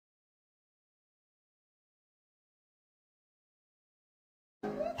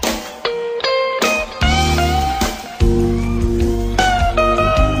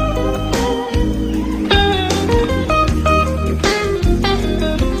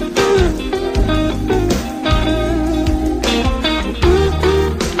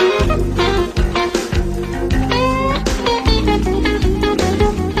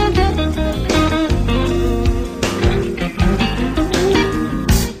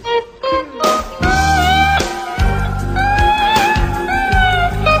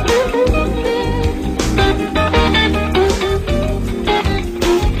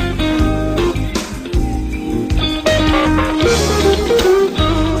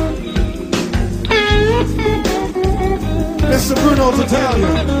know to tell you.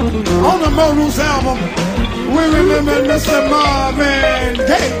 On the Mono's album, we remember Mr. Marvin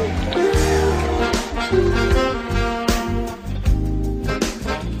Gaye.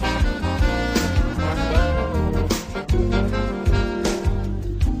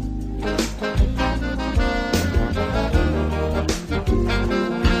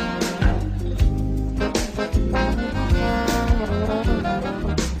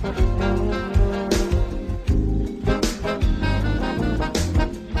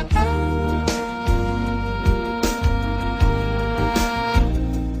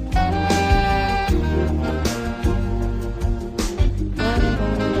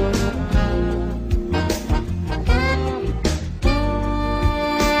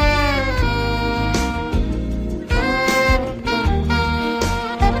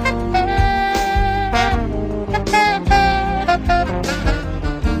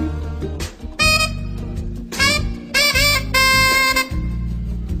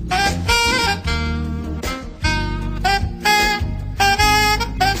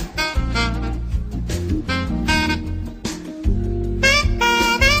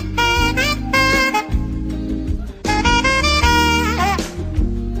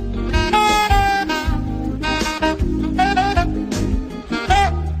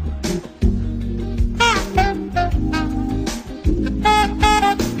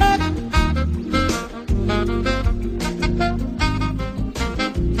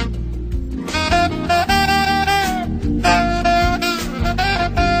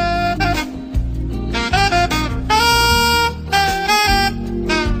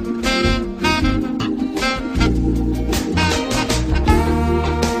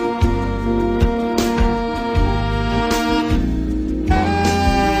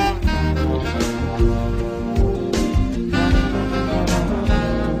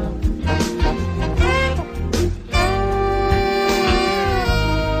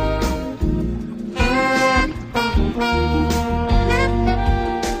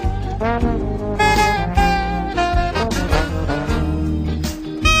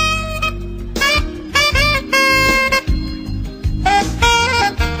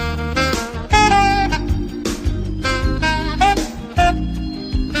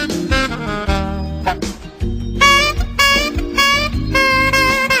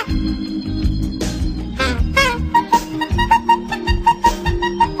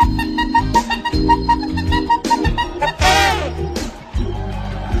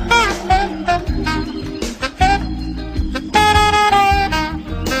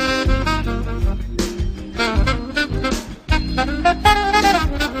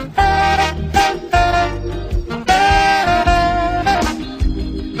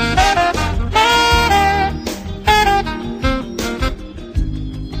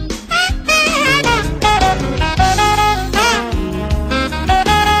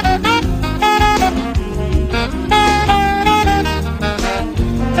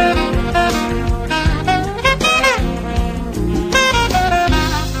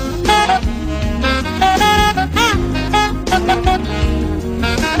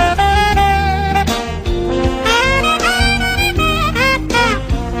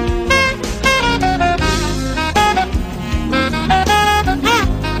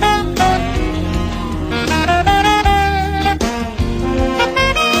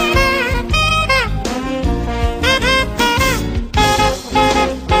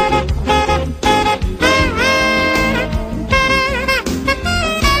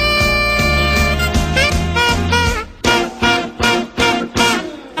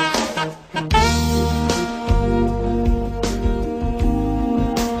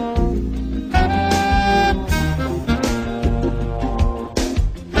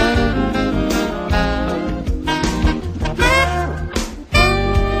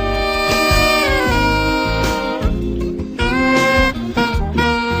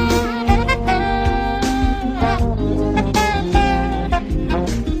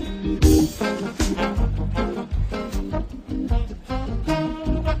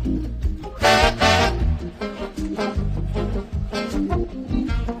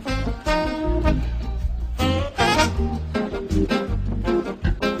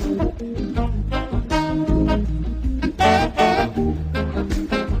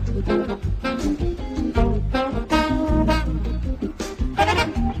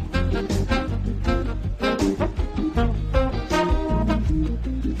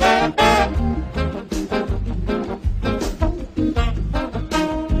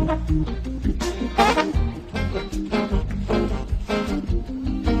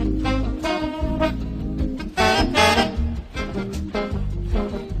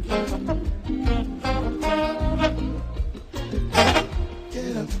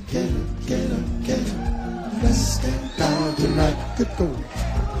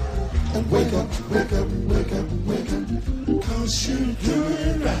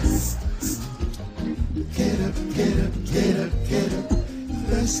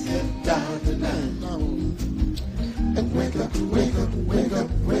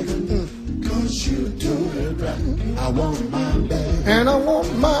 And I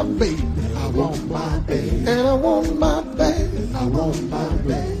want my baby. I want my baby. And I want my baby. I want my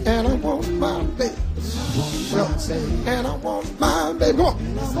baby. And I want my baby. And I want my baby. Come on.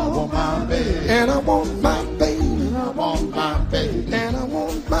 I want my baby. And I want my baby. And I want my baby. And I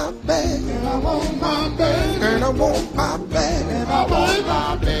want my baby. And I want my baby. And I want my baby. And I want my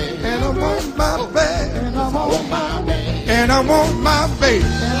baby. And I want my baby. And I want my baby.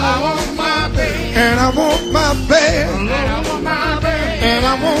 And I want my baby. And I want my baby. And I want my baby. And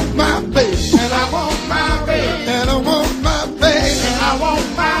I want my baby. And I want my baby. And I want my baby. And I want my baby. And I want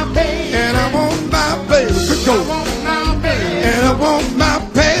my baby. And I want my baby. Go. And I want my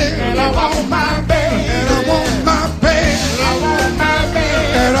baby. And I want my baby. And I want my baby. And I want my baby.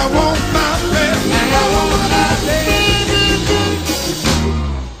 And I want my baby. And I want my baby.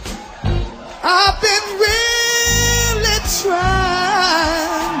 I've been really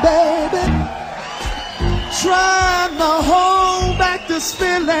trying, baby, trying to hold back this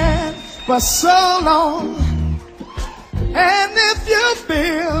feeling for so long. And if you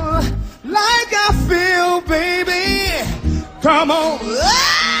feel like I feel, baby, come on,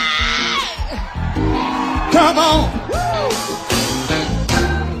 come on.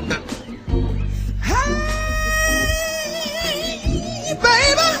 Hey,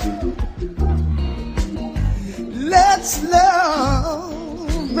 baby, let's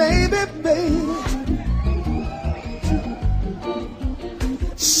love, baby, baby.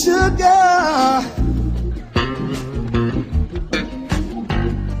 Sugar.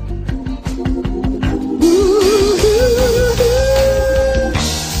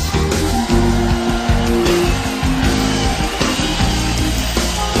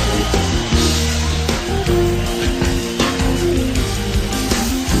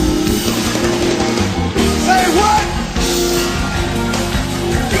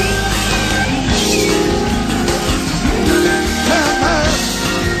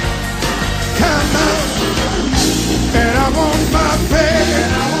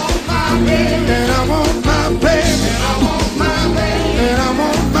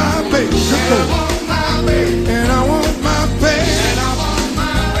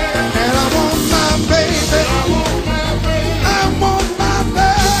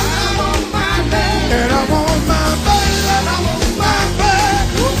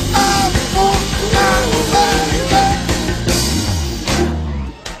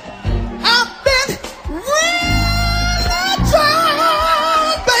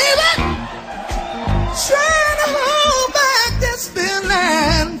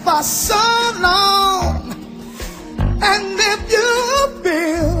 So long, and if you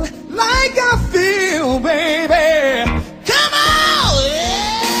feel like I feel, baby, come on,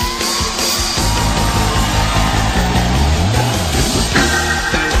 yeah.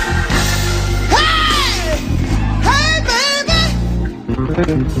 Hey, baby,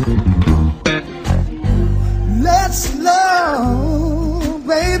 let's love,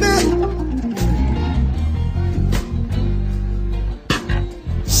 baby.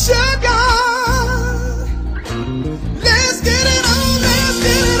 Sugar, let's get it on, let's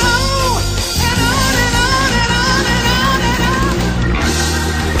get it on, and on and on and on and on and on.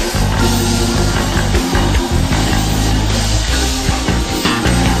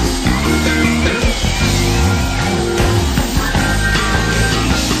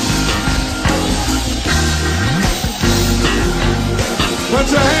 Put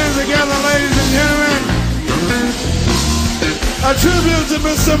your hands together, ladies and gentlemen. A tribute to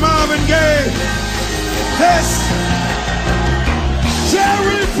Mr. Marvin Gaye. This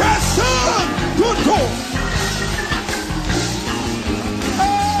Jerry